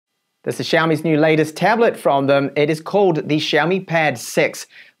This is Xiaomi's new latest tablet from them. It is called the Xiaomi Pad 6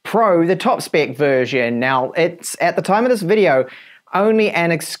 Pro, the top spec version. Now, it's, at the time of this video, only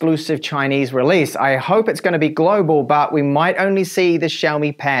an exclusive Chinese release. I hope it's going to be global, but we might only see the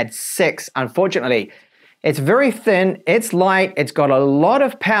Xiaomi Pad 6, unfortunately. It's very thin, it's light, it's got a lot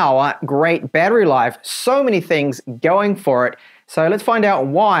of power, great battery life, so many things going for it. So let's find out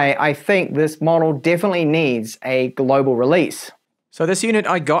why I think this model definitely needs a global release. So this unit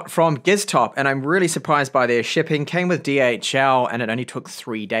I got from Giztop, and I'm really surprised by their shipping. Came with DHL, and it only took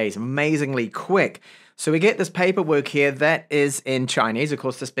 3 days. Amazingly quick. So we get this paperwork here that is in Chinese. Of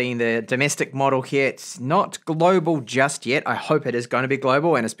course, this being the domestic model here, it's not global just yet. I hope it is going to be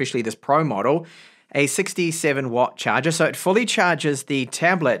global, and especially this Pro model. A 67-watt charger, so it fully charges the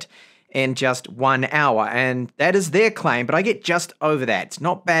tablet in just 1 hour, and that is their claim, but I get just over that. It's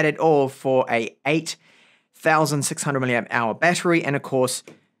not bad at all for a 8,600 milliamp hour battery, and of course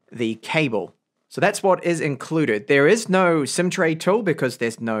the cable. So that's what is included. There is no SIM tray tool because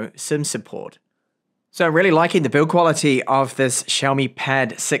there's no SIM support. So I'm really liking the build quality of this Xiaomi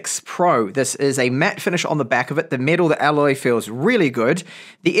Pad 6 Pro. This is a matte finish on the back of it. The metal, the alloy feels really good.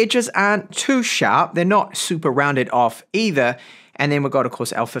 The edges aren't too sharp. They're not super rounded off either. And then we've got, of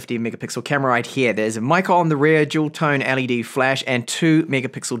course, our 50 megapixel camera right here. There's a mic on the rear, dual tone LED flash, and 2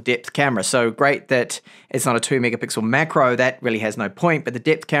 megapixel depth camera. So great that it's not a 2 megapixel macro. That really has no point, but the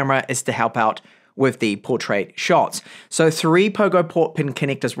depth camera is to help out with the portrait shots. So 3 Pogo port pin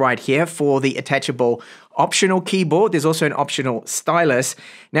connectors right here for the attachable optional keyboard. There's also an optional stylus.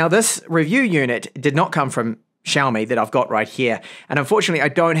 Now this review unit did not come from Xiaomi that I've got right here. And unfortunately, I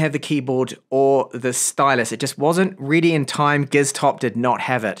don't have the keyboard or the stylus. It just wasn't ready in time. Giztop did not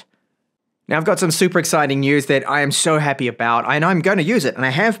have it. Now, I've got some super exciting news that I am so happy about, and I'm going to use it, and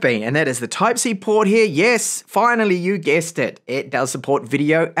I have been, and that is the Type-C port here. Yes, finally, you guessed it. It does support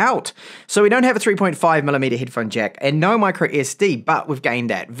video out. So we don't have a 3.5mm headphone jack and no micro SD, but we've gained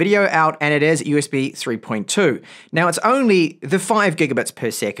that. Video out, and it is USB 3.2. Now, it's only the 5 gigabits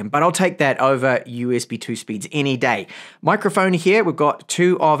per second, but I'll take that over USB 2 speeds any day. Microphone here, we've got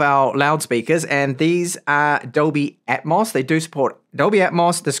 2 of our loudspeakers, and these are Dolby Atmos. They do support Dolby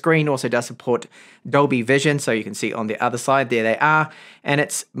Atmos. The screen also does support Dolby Vision, so you can see on the other side, there they are, and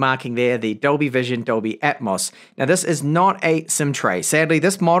it's marking there the Dolby Vision, Dolby Atmos. Now this is not a SIM tray. Sadly,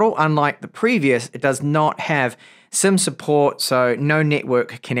 this model, unlike the previous, it does not have SIM support, so no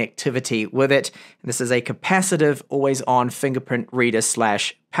network connectivity with it. And this is a capacitive, always-on fingerprint reader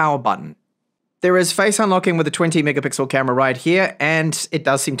 / power button. There is face unlocking with a 20 megapixel camera right here, and it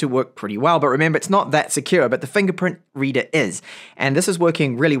does seem to work pretty well. But remember, it's not that secure, but the fingerprint reader is. And this is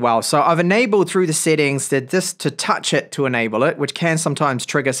working really well. So I've enabled through the settings to touch it to enable it, which can sometimes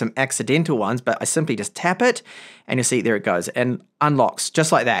trigger some accidental ones, but I simply just tap it, and you see there it goes, and unlocks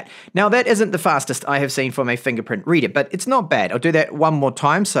just like that. Now that isn't the fastest I have seen from a fingerprint reader, but it's not bad. I'll do that one more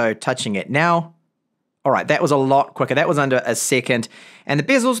time, so touching it now. All right, that was a lot quicker. That was under a second. And the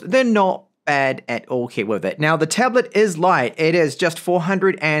bezels, they're not bad at all here with it. Now the tablet is light. It is just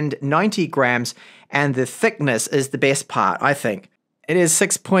 490 grams, and the thickness is the best part, I think. It is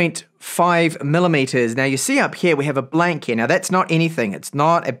 6.5 millimeters. Now you see up here we have a blank here. Now that's not anything. It's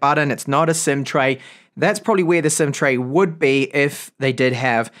not a button. It's not a SIM tray. That's probably where the SIM tray would be if they did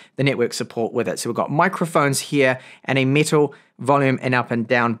have the network support with it. So we've got microphones here and a metal volume and up and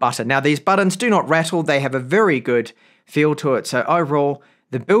down button. Now these buttons do not rattle. They have a very good feel to it. So overall,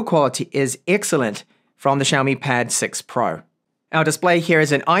 the build quality is excellent from the Xiaomi Pad 6 Pro. Our display here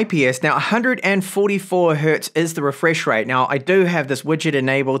is an IPS. Now 144 Hz is the refresh rate. Now I do have this widget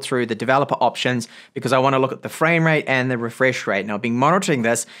enabled through the developer options because I want to look at the frame rate and the refresh rate. Now I've been monitoring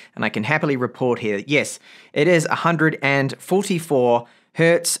this, and I can happily report here that yes, it is 144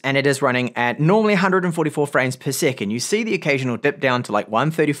 Hertz, and it is running at normally 144 frames per second. You see the occasional dip down to like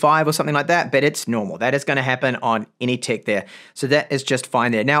 135 or something like that, but it's normal. That is going to happen on any tech there. So that is just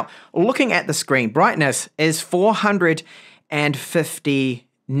fine there. Now, looking at the screen, brightness is 450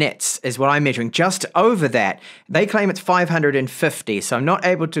 nits is what I'm measuring, just over that. They claim it's 550, so I'm not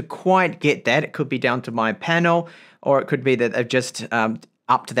able to quite get that. It could be down to my panel, or it could be that they've just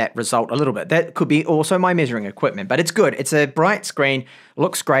up to that result a little bit. That could be also my measuring equipment, but it's good. It's a bright screen,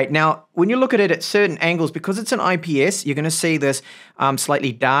 looks great. Now, when you look at it at certain angles, because it's an IPS, you're going to see this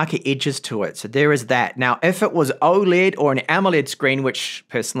slightly darker edges to it. So there is that. Now, if it was OLED or an AMOLED screen, which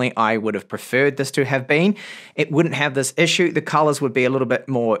personally I would have preferred this to have been, it wouldn't have this issue. The colors would be a little bit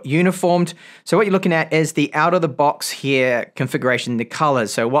more uniformed. So what you're looking at is the out of the box here configuration, the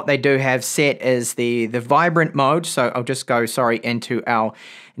colors. So what they do have set is the vibrant mode. So I'll just go, into our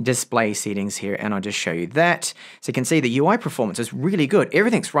display settings here, and I'll just show you that. So you can see the UI performance is really good.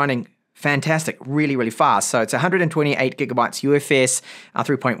 Everything's running fantastic, really, really fast. So it's 128 gigabytes UFS,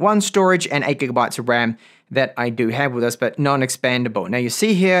 3.1 storage, and 8 gigabytes of RAM that I do have with this, but non-expandable. Now you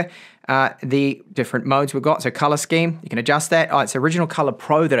see here the different modes we've got. So color scheme, you can adjust that. Oh, it's original color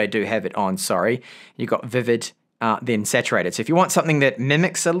pro that I do have it on, sorry. You've got vivid, then saturated. So if you want something that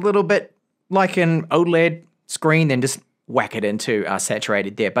mimics a little bit like an OLED screen, then just whack it into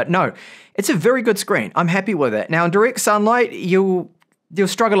saturated there. But no, it's a very good screen. I'm happy with it. Now in direct sunlight, you'll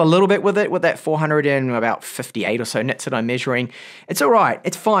struggle a little bit with it, with that 458 or so nits that I'm measuring. It's all right,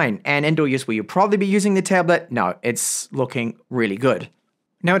 it's fine. And indoor use, will you probably be using the tablet? No, it's looking really good.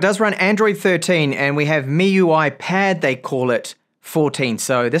 Now it does run Android 13, and we have MIUI Pad, they call it, 14.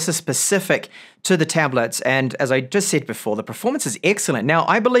 So this is specific to the tablets, and as I just said before, the performance is excellent. Now,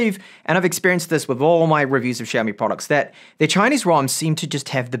 I believe, and I've experienced this with all my reviews of Xiaomi products, that their Chinese ROMs seem to just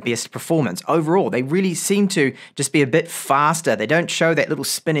have the best performance overall. They really seem to just be a bit faster. They don't show that little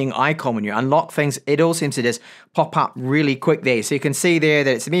spinning icon when you unlock things. It all seems to just pop up really quick there. So you can see there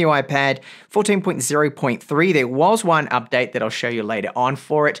that it's the MIUI Pad 14.0.3. There was one update that I'll show you later on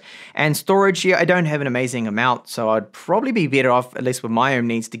for it. And storage, yeah, I don't have an amazing amount, so I'd probably be better off, at least with my own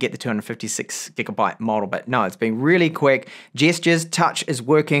needs, to get the 256 gigabyte model, but no, it's been really quick. Gestures, touch is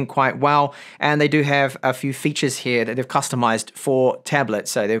working quite well, and they do have a few features here that they've customized for tablets.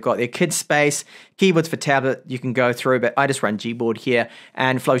 So they've got their kids space, keyboards for tablet you can go through, but I just run Gboard here,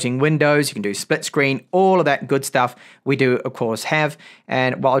 and floating windows, you can do split screen, all of that good stuff we do of course have.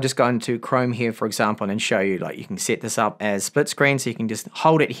 And well, I'll just go into Chrome here for example and show you, like, you can set this up as split screen, so you can just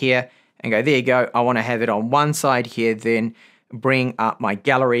hold it here and go, there you go, I want to have it on one side here, then bring up my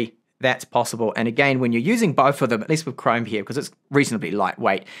gallery. That's possible. And again, when you're using both of them, at least with Chrome here, because it's reasonably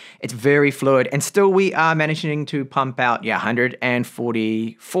lightweight, it's very fluid. And still we are managing to pump out,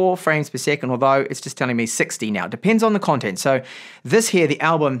 144 frames per second, although it's just telling me 60 now. Depends on the content. So this here, the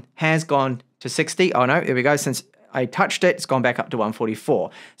album has gone to 60. Oh no, there we go. Since I touched it, it's gone back up to 144.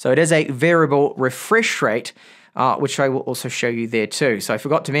 So it is a variable refresh rate, which I will also show you there too. So I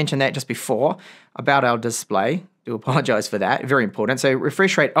forgot to mention that just before about our display. Do apologize for that, very important. So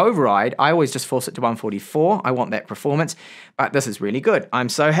refresh rate override, I always just force it to 144. I want that performance, but this is really good. I'm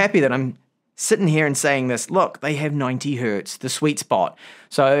so happy that I'm sitting here and saying this. Look, they have 90 hertz, the sweet spot.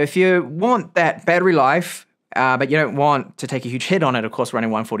 So if you want that battery life, but you don't want to take a huge hit on it, of course,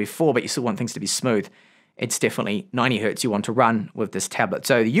 running 144, but you still want things to be smooth, it's definitely 90 hertz you want to run with this tablet.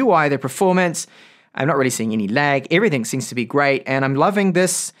 So the UI, the performance, I'm not really seeing any lag. Everything seems to be great, and I'm loving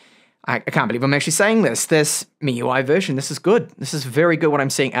this. I can't believe I'm actually saying this MIUI version. This is good. This is very good what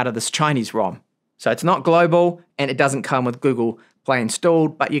I'm seeing out of this Chinese ROM. So it's not global, and it doesn't come with Google Play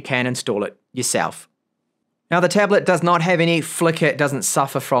installed, but you can install it yourself. Now the tablet does not have any flicker, it doesn't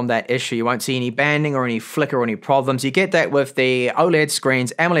suffer from that issue. You won't see any banding or any flicker or any problems. You get that with the OLED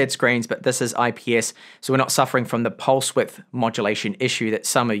screens, AMOLED screens, but this is IPS, so we're not suffering from the pulse width modulation issue that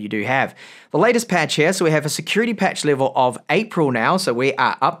some of you do have. The latest patch here, so we have a security patch level of April now, so we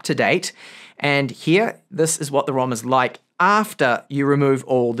are up to date. And here, this is what the ROM is like after you remove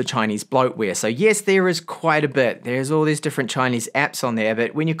all the Chinese bloatware. So yes, there is quite a bit. There's all these different Chinese apps on there,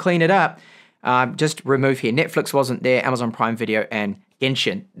 but when you clean it up, just remove here. Netflix wasn't there, Amazon Prime Video, and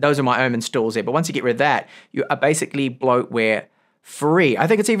Genshin. Those are my own installs there. But once you get rid of that, you are basically bloatware free. I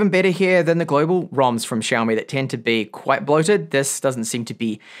think it's even better here than the global ROMs from Xiaomi that tend to be quite bloated. This doesn't seem to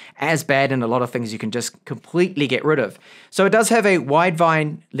be as bad, and a lot of things you can just completely get rid of. So it does have a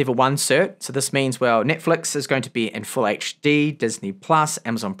Widevine level 1 cert. So this means, well, Netflix is going to be in full HD, Disney Plus,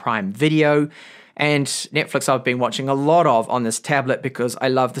 Amazon Prime Video, and Netflix I've been watching a lot of on this tablet because I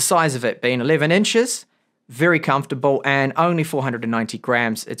love the size of it being 11 inches, very comfortable, and only 490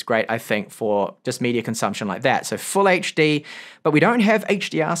 grams. It's great, I think, for just media consumption like that. So full HD, but we don't have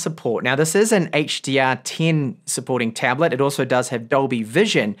HDR support. Now this is an HDR10 supporting tablet. It also does have Dolby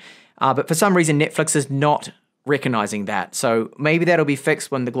Vision, but for some reason Netflix is not recognizing that. So maybe that'll be fixed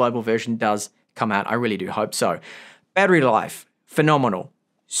when the global version does come out. I really do hope so. Battery life, phenomenal,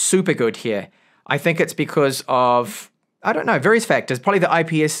 super good here. I think it's because of, I don't know, various factors, probably the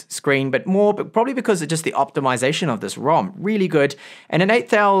IPS screen, but probably because of just the optimization of this ROM. Really good. And an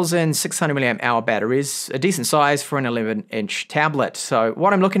 8,600 milliamp hour battery is a decent size for an 11-inch tablet. So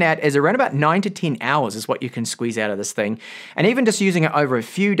what I'm looking at is around about 9 to 10 hours is what you can squeeze out of this thing. And even just using it over a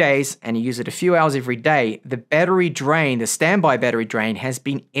few days, and you use it a few hours every day, the battery drain, the standby battery drain has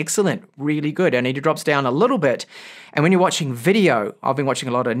been excellent, really good. I need to drop down a little bit. And when you're watching video, I've been watching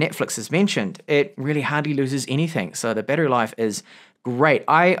a lot of Netflix as mentioned, it really hardly loses anything. So the battery life is great.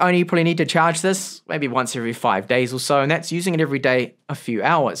 I only probably need to charge this maybe once every 5 days or so, and that's using it every day a few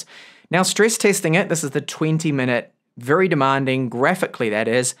hours. Now, stress testing it, this is the 20-minute, very demanding, graphically that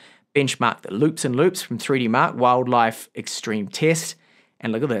is, benchmark the loops and loops from 3D Mark Wildlife Extreme Test.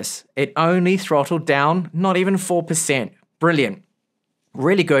 And look at this. It only throttled down not even 4%. Brilliant.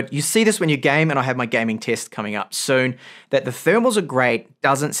 Really good. You see this when you game, and I have my gaming test coming up soon, that the thermals are great,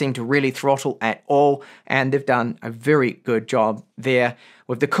 doesn't seem to really throttle at all, and they've done a very good job there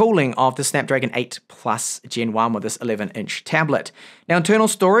with the cooling of the Snapdragon 8 Plus Gen 1 with this 11-inch tablet. Now, internal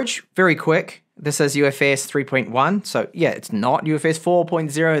storage, very quick. This is UFS 3.1, so yeah, it's not UFS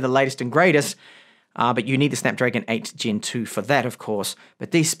 4.0, the latest and greatest, but you need the Snapdragon 8 Gen 2 for that, of course.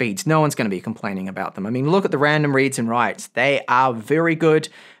 But these speeds, no one's going to be complaining about them. I mean, look at the random reads and writes. They are very good,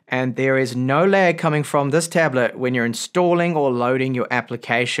 and there is no lag coming from this tablet when you're installing or loading your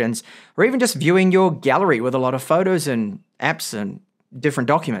applications, or even just viewing your gallery with a lot of photos and apps and different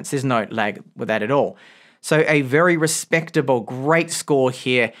documents. There's no lag with that at all. So a very respectable, great score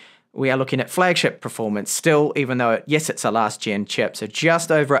here. We are looking at flagship performance still, even though, yes, it's a last-gen chip. So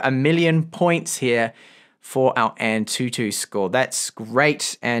just over 1 million points here for our Antutu score. That's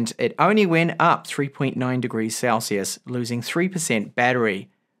great, and it only went up 3.9 degrees Celsius, losing 3% battery.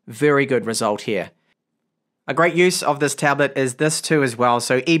 Very good result here. A great use of this tablet is this too as well.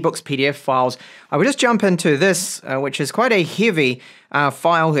 So eBooks PDF files. I will just jump into this, which is quite a heavy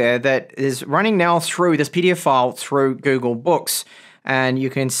file here that is running now through this PDF file through Google Books. And you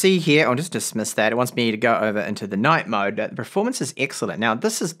can see here, I'll just dismiss that. It wants me to go over into the night mode. The performance is excellent. Now,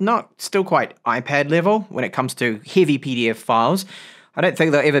 this is not still quite iPad level when it comes to heavy PDF files. I don't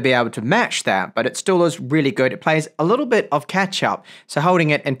think they'll ever be able to match that, but it still is really good. It plays a little bit of catch up. So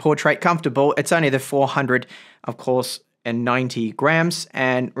holding it in portrait comfortable, it's only the 400, of course, and 90 grams.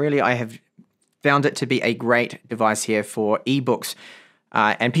 And really, I have found it to be a great device here for ebooks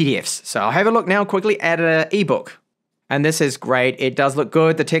and PDFs. So I'll have a look now quickly at an ebook. And this is great. It does look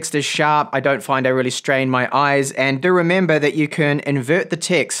good. The text is sharp. I don't find I really strain my eyes. And do remember that you can invert the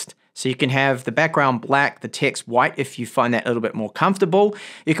text. So you can have the background black, the text white if you find that a little bit more comfortable.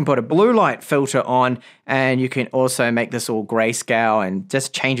 You can put a blue light filter on, and you can also make this all grayscale and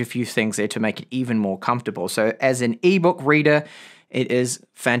just change a few things there to make it even more comfortable. So as an ebook reader, it is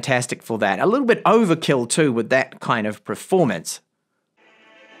fantastic for that. A little bit overkill too with that kind of performance.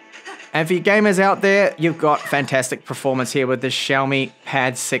 And for you gamers out there, you've got fantastic performance here with the Xiaomi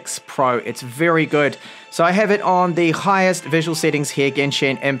Pad 6 Pro. It's very good. So I have it on the highest visual settings here,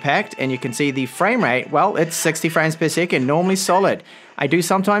 Genshin Impact, and you can see the frame rate, well, it's 60 frames per second, normally solid. I do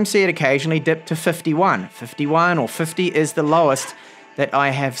sometimes see it occasionally dip to 51. 51 or 50 is the lowest that I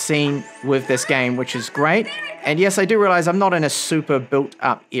have seen with this game, which is great. And yes, I do realize I'm not in a super built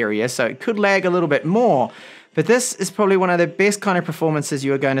up area, so it could lag a little bit more. But this is probably one of the best kind of performances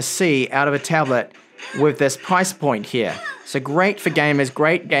you are going to see out of a tablet with this price point here. So great for gamers,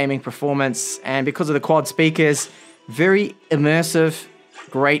 great gaming performance, and because of the quad speakers, very immersive,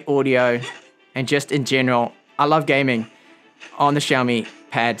 great audio, and just in general, I love gaming on the Xiaomi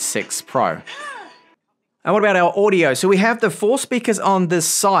Pad 6 Pro. And what about our audio? So we have the 4 speakers on this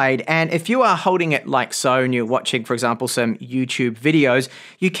side, and if you are holding it like so and you're watching, for example, some YouTube videos,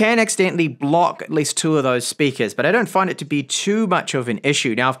 you can accidentally block at least 2 of those speakers, but I don't find it to be too much of an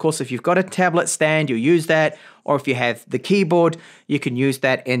issue. Now, of course, if you've got a tablet stand, you'll use that, or if you have the keyboard, you can use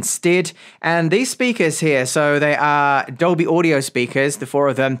that instead. And these speakers here, so they are Dolby Audio speakers, the 4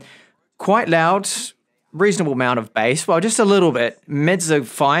 of them, quite loud, reasonable amount of bass, well, just a little bit. Mids are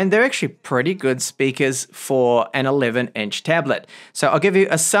fine. They're actually pretty good speakers for an 11-inch tablet. So I'll give you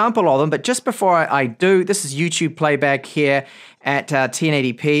a sample of them, but just before I do, this is YouTube playback here at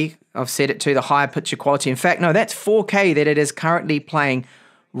 1080p. I've set it to the higher picture quality. In fact, no, that's 4K that it is currently playing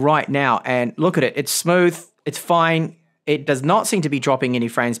right now. And look at it. It's smooth. It's fine. It does not seem to be dropping any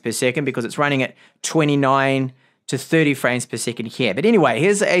frames per second because it's running at 29 to 30 frames per second here. But anyway,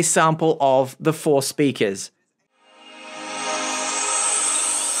 here's a sample of the 4 speakers.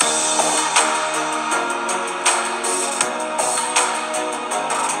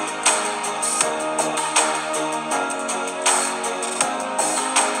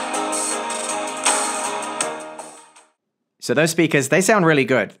 So those speakers, they sound really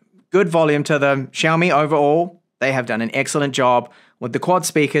good. Good volume to them. Xiaomi overall, they have done an excellent job with the quad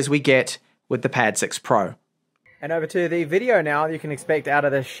speakers we get with the Pad 6 Pro. And over to the video now, you can expect out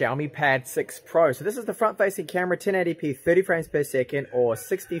of the Xiaomi Pad 6 Pro. So this is the front-facing camera, 1080p, 30 frames per second, or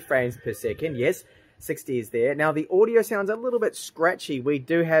 60 frames per second. Yes, 60 is there. Now, the audio sounds a little bit scratchy. We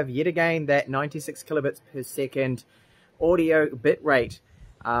do have, yet again, that 96 kilobits per second audio bit rate.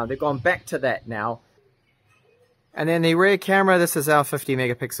 They've gone back to that now. And then the rear camera, this is our 50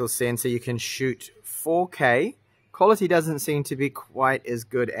 megapixel sensor. You can shoot 4K. Quality doesn't seem to be quite as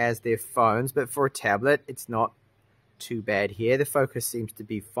good as their phones, but for a tablet, it's not too bad here. The focus seems to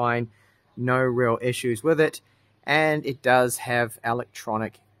be fine. No real issues with it. And it does have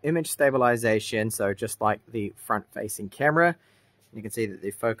electronic image stabilization, so just like the front-facing camera. You can see that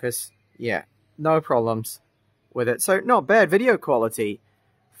the focus, yeah, no problems with it. So not bad video quality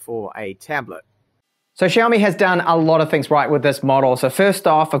for a tablet. So Xiaomi has done a lot of things right with this model. So first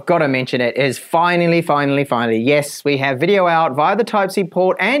off, I've got to mention it is finally, yes, we have video out via the Type-C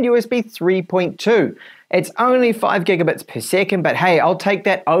port and USB 3.2. It's only 5 gigabits per second, but hey, I'll take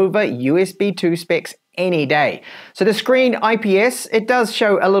that over USB 2 specs any day. So the screen IPS, it does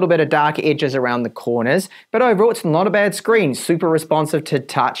show a little bit of dark edges around the corners, but overall it's not a bad screen, super responsive to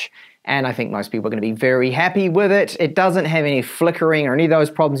touch. And I think most people are going to be very happy with it. It doesn't have any flickering or any of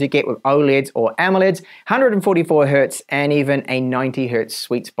those problems you get with OLEDs or AMOLEDs, 144 Hz and even a 90 Hz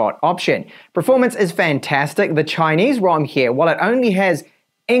sweet spot option. Performance is fantastic. The Chinese ROM here, while it only has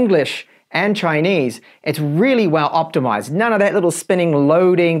English and Chinese, it's really well optimized. None of that little spinning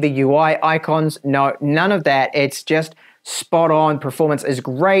loading, the UI icons, no, none of that. It's just spot on. Performance is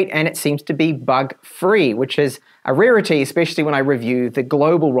great and it seems to be bug free, which is a rarity, especially when I review the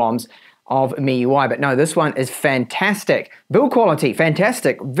global ROMs of MIUI. But no, this one is fantastic. Build quality,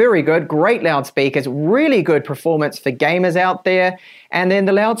 fantastic, very good, great loudspeakers, really good performance for gamers out there. And then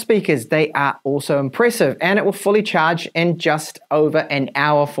the loudspeakers, they are also impressive and it will fully charge in just over an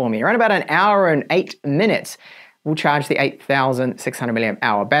hour for me. Around about an hour and 8 minutes. Will charge the 8,600 milliamp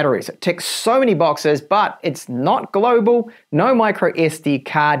hour battery. So it ticks so many boxes, but it's not global, no micro SD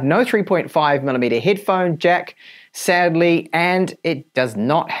card, no 3.5 millimeter headphone jack, sadly, and it does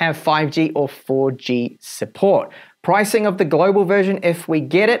not have 5G or 4G support. Pricing of the global version, if we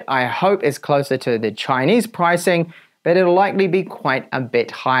get it, I hope is closer to the Chinese pricing, but it'll likely be quite a bit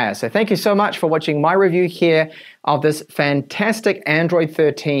higher. So thank you so much for watching my review here of this fantastic Android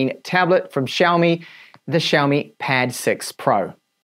 13 tablet from Xiaomi, the Xiaomi Pad 6 Pro.